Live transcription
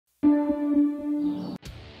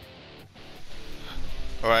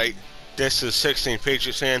Alright, this is 16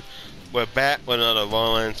 Patriots fan. We're back with another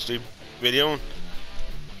Borderlands video.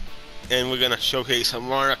 And we're gonna showcase a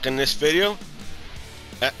Monarch in this video.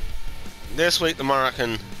 This week the Monarch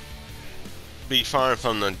can be fired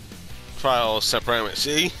from the trial of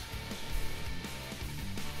supremacy.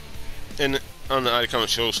 And on the icon it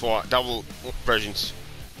shows for double versions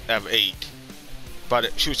have 8. But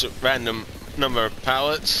it shoots a random number of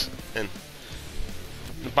pallets, and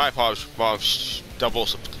the bipod involves double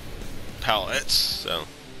pallets, so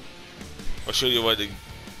I'll show you where to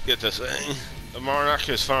get this thing. The Monarch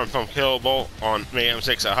is found from killable on Mayhem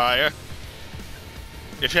 6 or higher.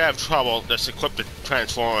 If you have trouble, just equip the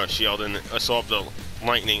Transformer shield and absorb the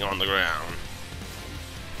lightning on the ground.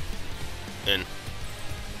 And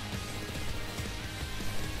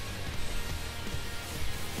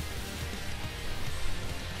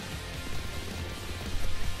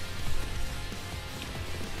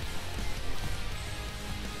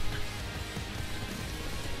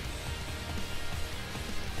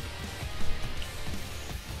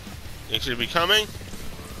he should be coming.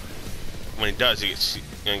 When he does, he's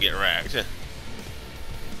gonna get wrecked.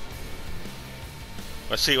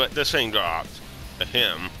 Let's see what this thing dropped to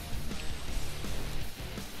him.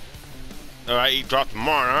 Alright, he dropped the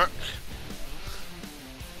Monarch.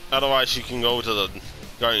 Otherwise, you can go to the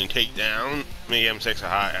Guardian Takedown, Mayhem 6 or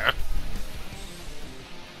higher.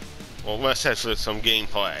 Well, let's head for some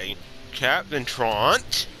gameplay. Captain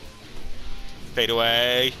Trant. Fade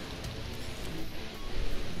away.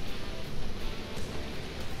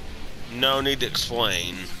 No need to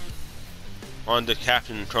explain. On to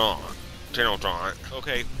Captain Trant. General Trant.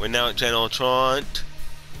 Okay, we're now at General Trant.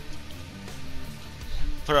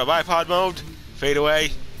 Put our bipod mode. Fade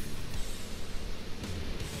away.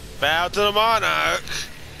 Bow to the Monarch.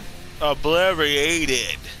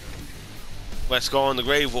 Obliterated. Let's go on the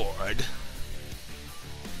Grave Ward.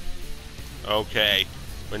 Okay,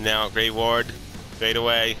 we're now at Grave Ward. Fade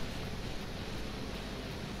away.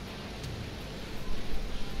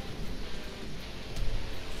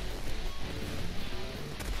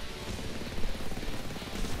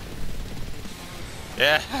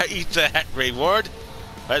 Yeah, eat that, Grave Ward.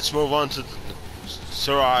 Let's move on to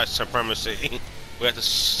Surah Supremacy. We got the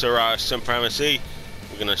Surah Supremacy.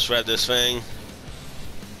 We're gonna shred this thing.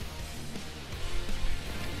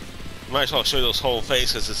 Might as well show you those whole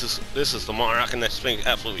faces. This is the Monarch, and this thing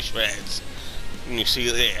absolutely shreds. And you see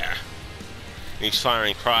it there. And he's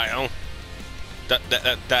firing cryo.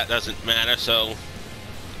 That doesn't matter. So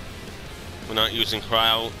we're not using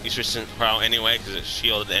cryo. He's resistant to cryo anyway because it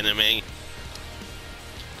shielded the enemy.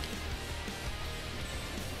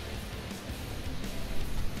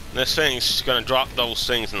 This thing's just gonna drop those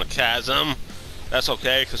things in the chasm. That's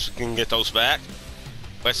okay, because we can get those back.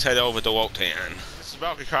 Let's head over to Wotan. This is a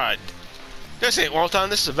Valkyrie card. This ain't Wotan,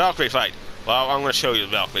 this is a Valkyrie fight. Well, I'm gonna show you the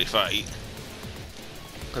Valkyrie fight.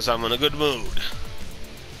 Because I'm in a good mood.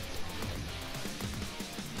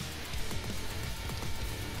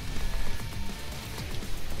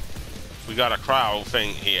 We got a crowd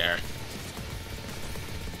thing here.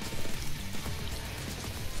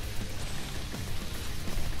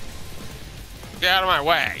 Get out of my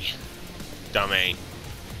way, dummy.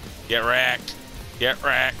 Get wrecked. Get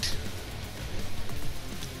wrecked.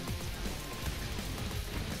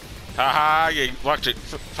 Haha, your electric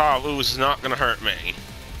power ooze is not gonna hurt me.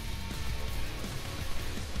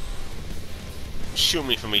 Shoot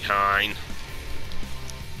me from behind.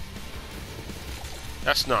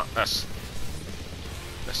 That's not a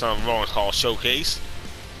Rolling Hall showcase.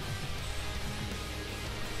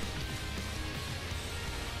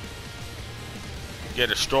 Get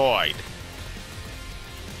destroyed.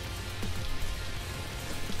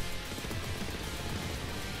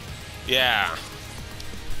 Yeah.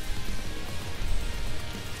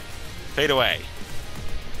 Fade away.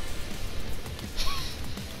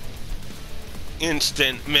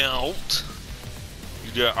 Instant melt.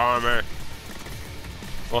 You get armor.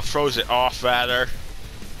 Well, throws it off rather.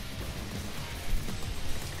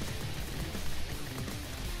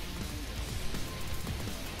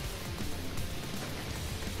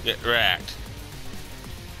 Get wrecked.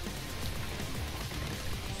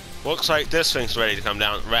 Looks like this thing's ready to come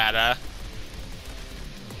down. Rata.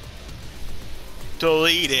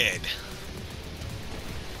 Deleted.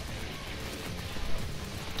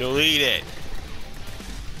 Deleted.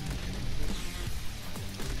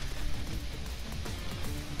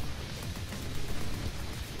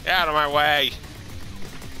 Get out of my way.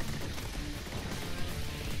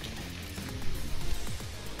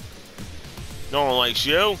 No one likes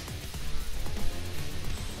you.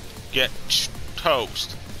 Get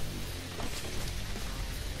toast.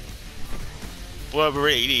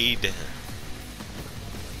 obliterated.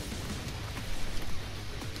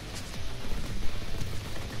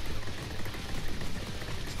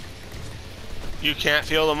 You can't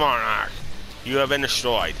feel the Monarch. You have been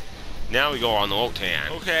destroyed. Now we go on the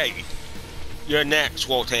Wotan. Okay. You're next,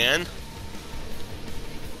 Wotan.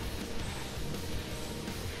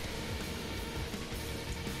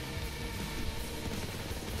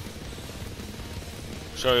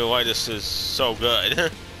 Show you why this is so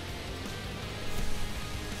good.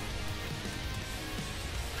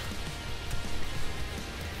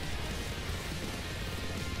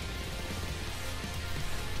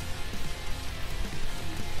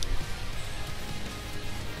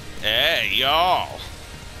 Hey, y'all.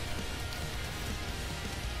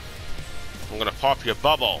 I'm gonna pop your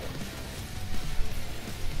bubble.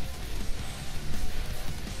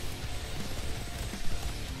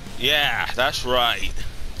 Yeah, that's right.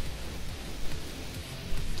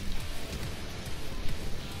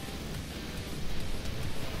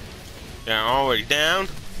 Yeah, already down.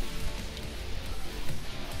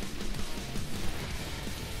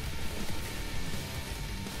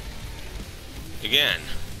 Again.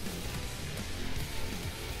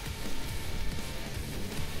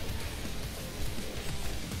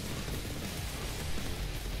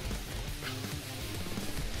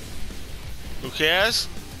 Who cares?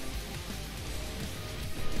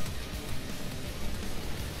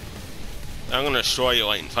 I'm gonna destroy you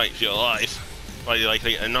and fight for your life, whether you like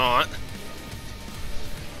it or not.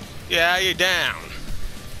 Yeah, you're down.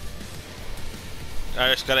 I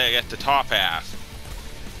just gotta get the top half.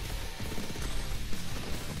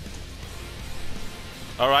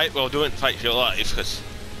 Alright, we'll do it and fight for your life, because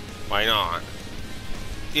why not?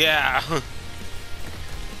 Yeah.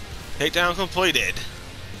 Takedown completed.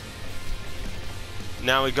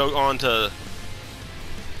 Now we go on to...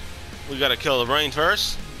 We gotta kill the brain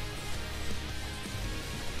first.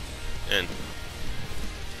 And...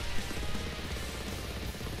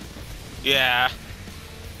 Yeah.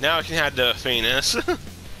 Now I can have the Phoenix.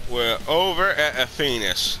 We're over at a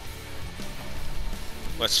Phoenix.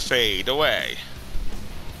 Let's fade away.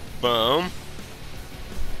 Boom.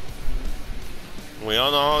 We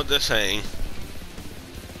all know the saying.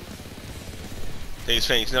 These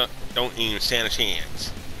things don't even stand a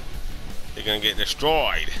chance. They're gonna get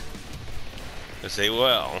destroyed. Because they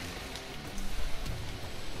will.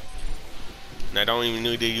 And I don't even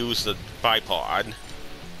need to use the bipod.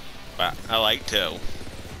 But I like to.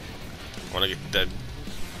 Want to get the...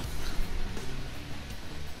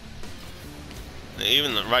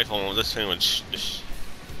 Even the rifle, this thing would just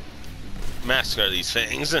massacre these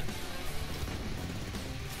things. They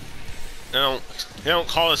don't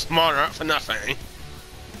call us Monarch for nothing.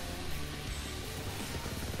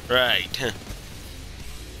 Right.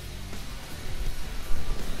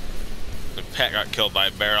 The pet got killed by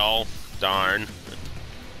a barrel. Darn.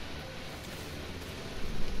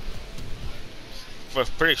 We're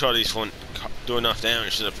pretty sure these won't do enough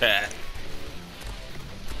damage to the pet.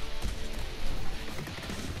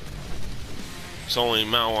 It's only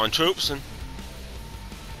Mal-1 troops, and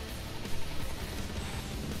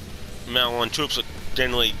Mal-1 troops are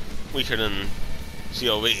generally weaker than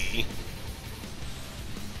COV.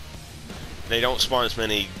 They don't spawn as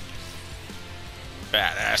many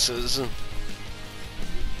badasses.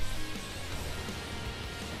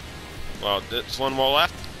 Well, there's one more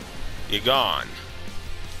left. You're gone.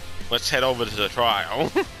 Let's head over to the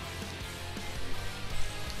trial.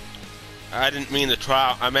 I didn't mean the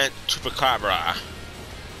trial, I meant Chupacabra.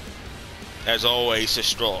 As always,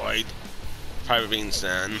 destroyed. Private Beans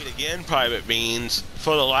then. Again, Private Beans,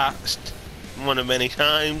 for the last one of many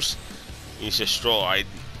times. He's destroyed,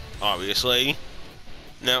 obviously.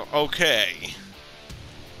 Now, okay.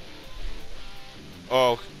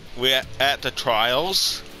 Oh, we're at the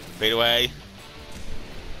trials. Fade away.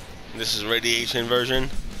 This is a radiation version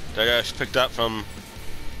that I just picked up from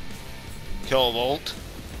Kilovolt.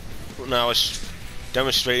 Now it's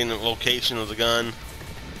demonstrating the location of the gun.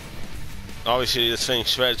 Obviously this thing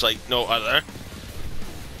shreds like no other.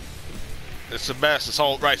 It's the best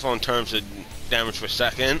assault rifle in terms of damage per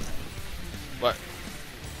second. But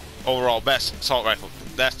overall best assault rifle,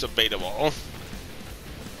 that's debatable.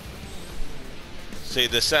 See,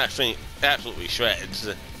 this thing absolutely shreds.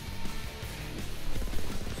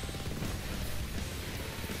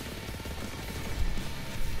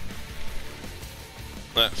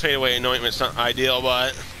 Fadeaway anointment's not ideal,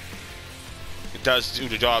 but it does do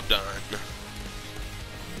the job done.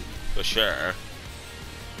 For sure.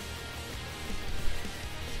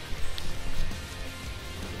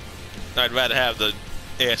 I'd rather have the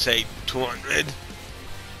ASA 200.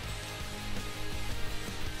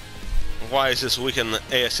 why is this weaken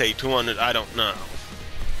the ASA 200? I don't know.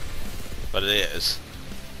 But it is.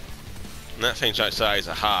 And that thing's outside is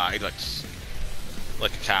a hide, like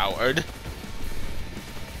a coward.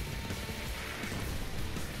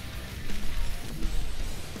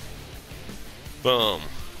 Boom.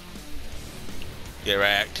 Get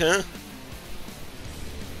wrecked, huh?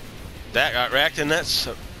 That got wrecked, and that's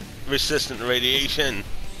resistant to radiation.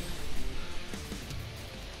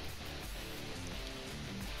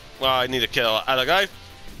 Well, I need to kill other guy,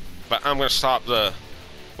 but I'm gonna stop the.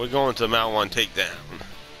 We're going to the Mount 1 takedown.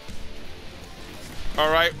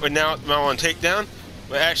 Alright, we're now at the Mount 1 takedown.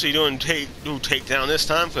 We're actually doing takedown this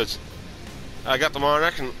time because I got the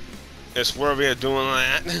Monarch and it's worthy of doing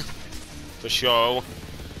that. For sure.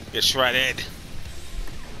 Get shredded.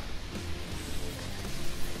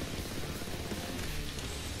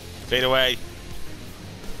 Fade away.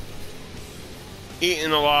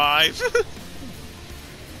 Eaten alive.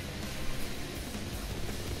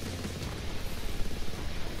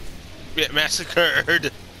 Get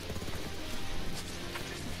massacred.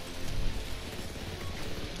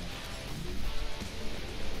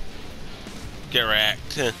 Get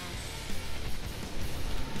wrecked.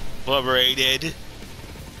 Obliterated.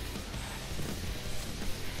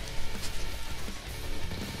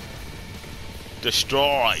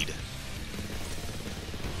 Destroyed.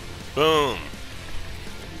 Boom.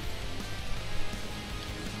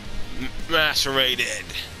 Macerated.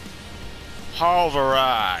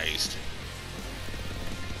 Pulverized.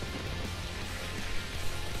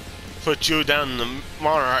 Put you down in the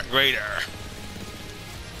Monarch Greater.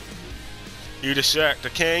 You distract the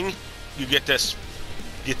king, you get this,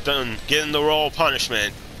 getting the royal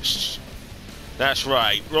punishment. That's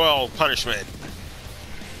right, royal punishment.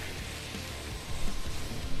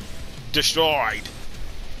 Destroyed.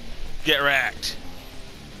 Get wrecked.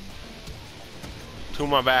 To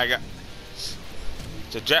my bag. It's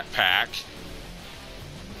a jetpack.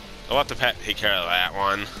 I'll let the pet take care of that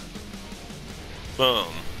one.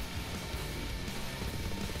 Boom.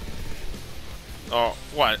 Oh,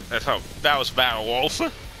 what? That was Battle Wolf.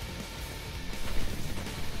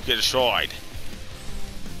 Get destroyed.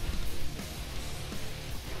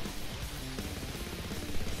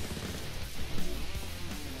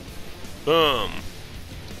 Boom.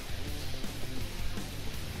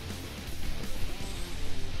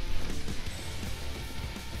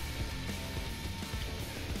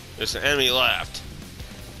 There's an enemy left.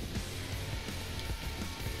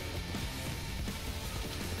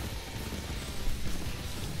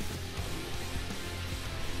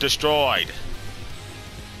 Destroyed.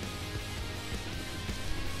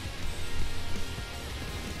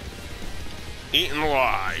 Eaten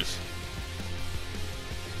alive.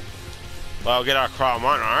 Well, I'll get our Crow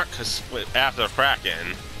Monarch, because after the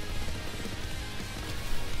Kraken.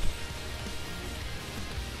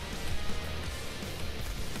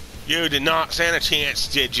 You did not stand a chance,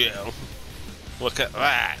 did you? Look at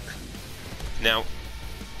that. Now,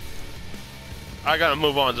 I gotta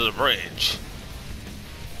move on to the bridge.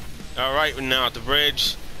 Alright, we're now at the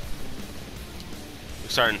bridge. We're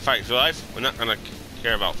starting to fight for life. We're not gonna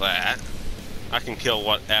care about that. I can kill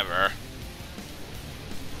whatever.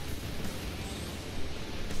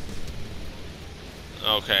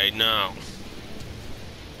 Okay, no.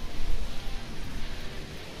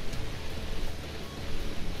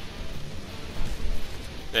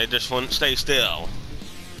 They just wouldn't stay still.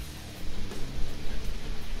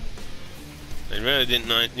 They really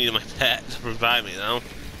didn't need my pet to revive me, though.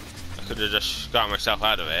 I could have just got myself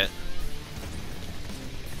out of it.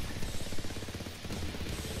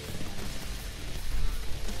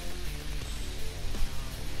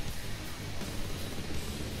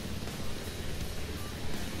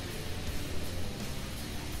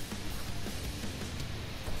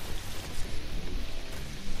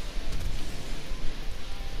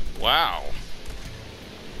 Wow.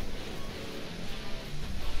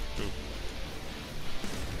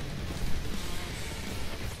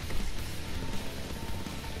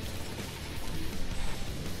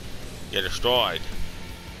 Get destroyed.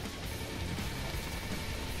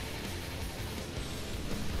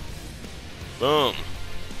 Boom.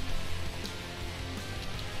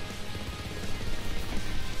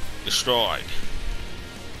 Destroyed.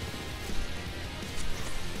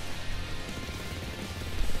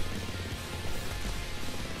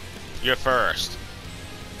 You're first.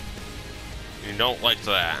 You don't like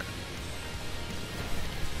that.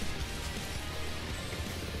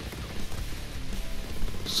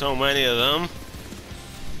 So many of them.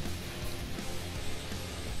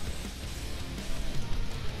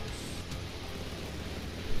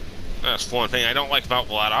 That's one thing I don't like about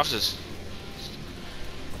Blood Office is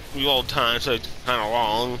reload time, so it's kind of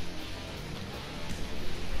long.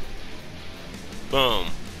 Boom.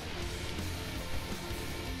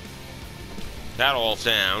 That all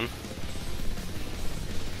down.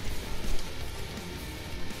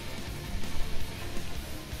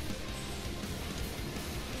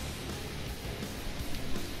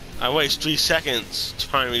 I waste 3 seconds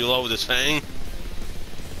trying to reload this thing.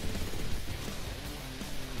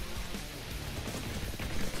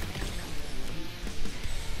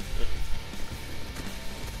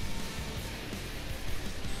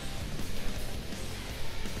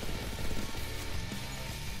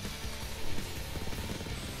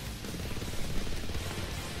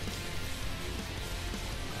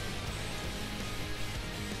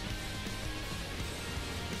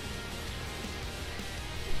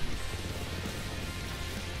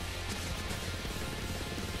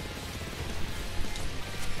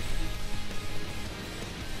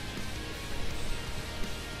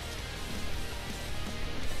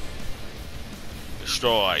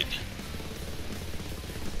 Destroyed.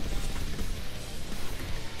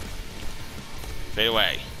 Fade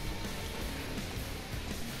away.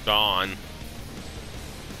 Gone.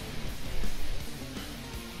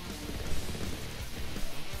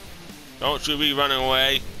 Don't you be running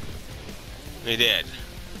away. He did.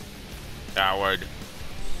 Coward.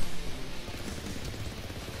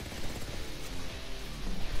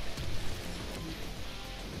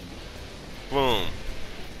 Boom.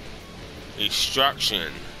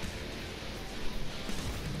 Destruction.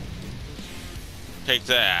 Take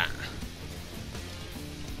that.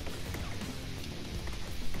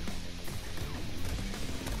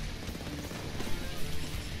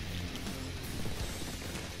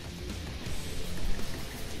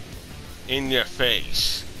 In your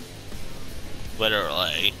face.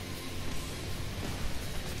 Literally.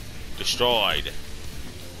 Destroyed.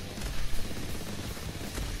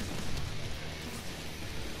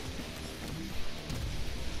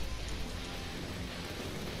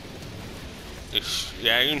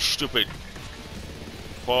 Yeah, you stupid.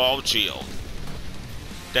 Ball shield.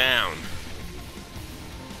 Down.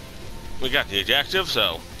 We got the objective,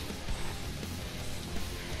 so.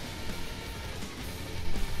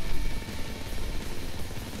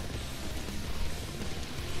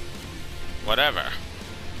 Whatever.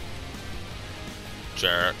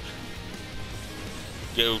 Jerk.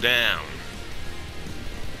 Go down.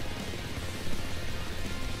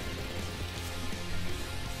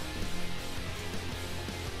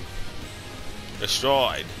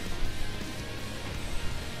 Destroyed.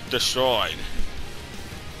 Destroyed.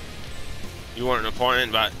 You weren't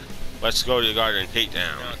important, but let's go to the Guardian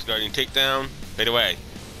Takedown. Now it's Guardian Takedown. Fade away.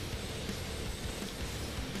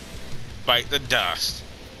 Bite the dust.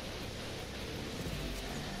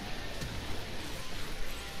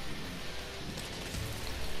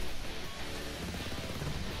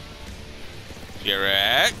 Get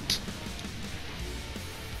wrecked.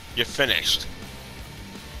 You're finished.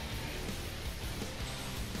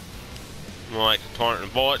 More like torrent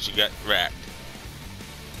and bullets, you get wrecked.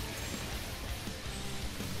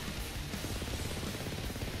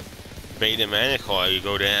 Beta Manicoil, you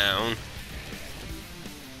go down.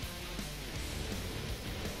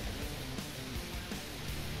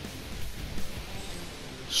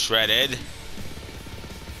 Shredded.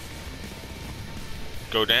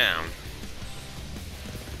 Go down.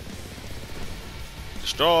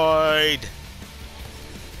 Destroyed.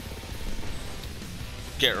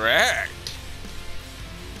 Get wrecked.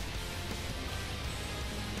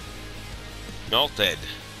 Melted.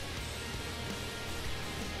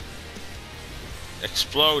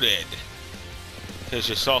 Exploded. Here's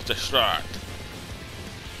your self-destruct.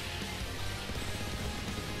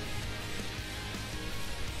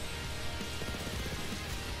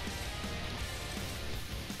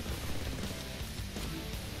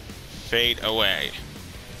 Fade away.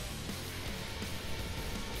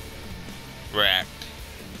 Wrecked.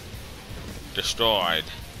 Destroyed.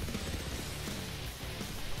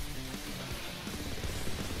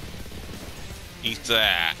 Eat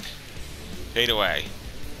that. Fade away.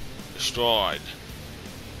 Destroyed.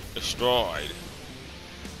 Destroyed.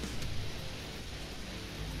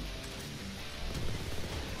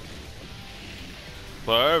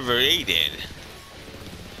 Overrated.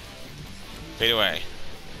 Fade away.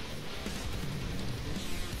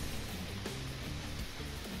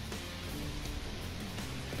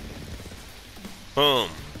 Boom.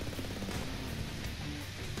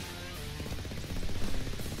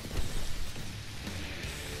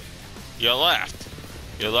 You're left.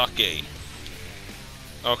 You're lucky.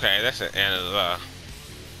 Okay, that's the end of the...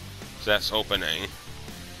 So that's opening.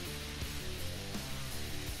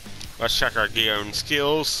 Let's check our gear and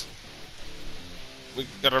skills. we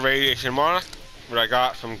got a radiation Monarch, what I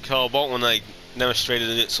got from Killbolt when I demonstrated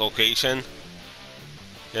its location.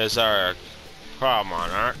 There's our Crowd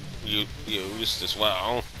Monarch we used as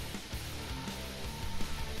well.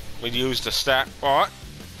 We used the stat bot.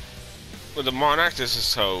 With the Monarch, this is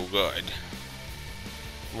so good.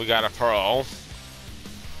 We got a Pearl.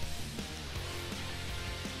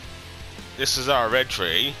 This is our red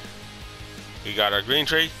tree. We got our green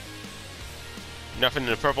tree. Nothing in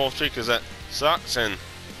the purple tree because that sucks. And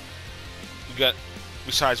we got,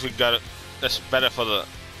 besides, we got it. That's better for the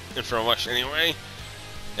infrared rush anyway.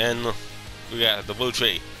 And we got the blue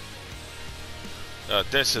tree.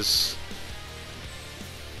 This is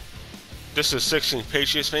 16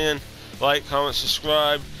 Patriots fan. Like, comment,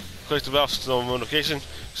 subscribe, click the bell for no notification.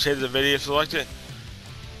 Share the video if you liked it.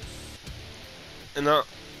 And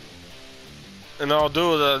I'll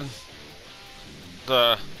do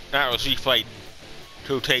the Atlas replay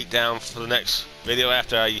to take down for the next video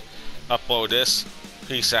after I upload this.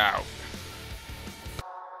 Peace out.